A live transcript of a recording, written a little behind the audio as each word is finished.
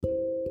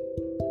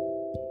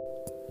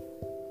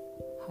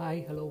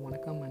Hi hello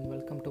வணக்கம் and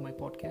welcome to my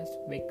podcast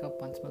wake up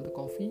and smell the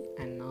coffee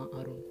and நான்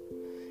அருண்.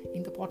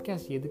 இந்த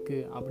podcast எதுக்கு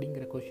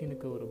அப்படிங்கிற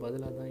கொஷினுக்கு ஒரு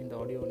பதிலாக தான் இந்த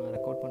ஆடியோ நான்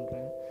ரெக்கார்ட்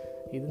பண்ணுறேன்.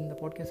 இந்த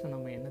பாட்காஸ்ட்டில்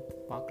நம்ம என்ன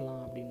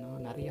பார்க்கலாம் அப்படின்னா,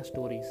 நிறையா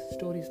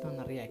ஸ்டோரிஸ்னால்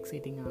நிறைய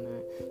எக்ஸைட்டிங்கான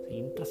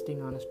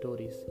இன்ட்ரெஸ்டிங்கான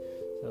ஸ்டோரிஸ்.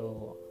 ஸோ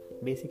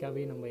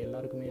பேசிக்காகவே நம்ம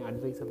எல்லாருக்குமே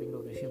அட்வைஸ் அப்படிங்கிற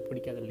ஒரு விஷயம்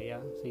பிடிக்காது இல்லையா?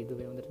 ஸோ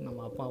இதுவே வந்துட்டு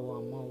நம்ம அப்பாவோ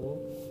அம்மாவோ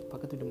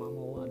பக்கத்து வீட்டு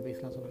மாமாவோ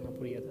அட்வைஸ்லாம் சொன்னாங்கன்னா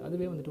புரியாது.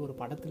 அதுவே வந்துட்டு ஒரு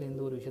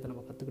படத்துலேருந்து ஒரு விஷயத்தை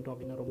நம்ம கற்றுக்கிட்டோம்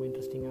அப்படின்னா ரொம்ப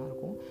இன்ட்ரெஸ்டிங்காக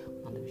இருக்கும்.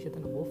 அந்த விஷயத்தை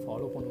நம்ம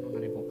ஃபாலோ பண்ணணும்னு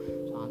நினைப்போம்.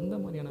 ஸோ அந்த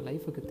மாதிரியான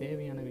லைஃபுக்கு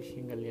தேவையான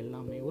விஷயங்கள்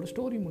எல்லாமே ஒரு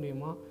ஸ்டோரி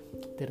மூலயமா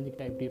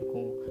தெரிஞ்சுக்கிட்டா எப்படி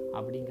இருக்கும்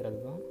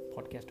அப்படிங்கிறது தான்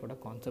பாட்காஸ்ட்டோட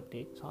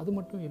கான்செப்டே. ஸோ அது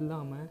மட்டும்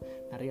இல்லாமல்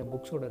நிறைய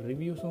புக்ஸோட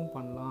ரிவ்யூஸும்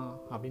பண்ணலாம்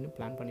அப்படின்னு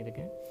பிளான்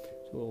பண்ணியிருக்கேன்.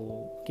 So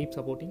keep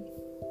supporting,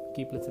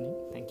 keep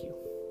listening. Thank you.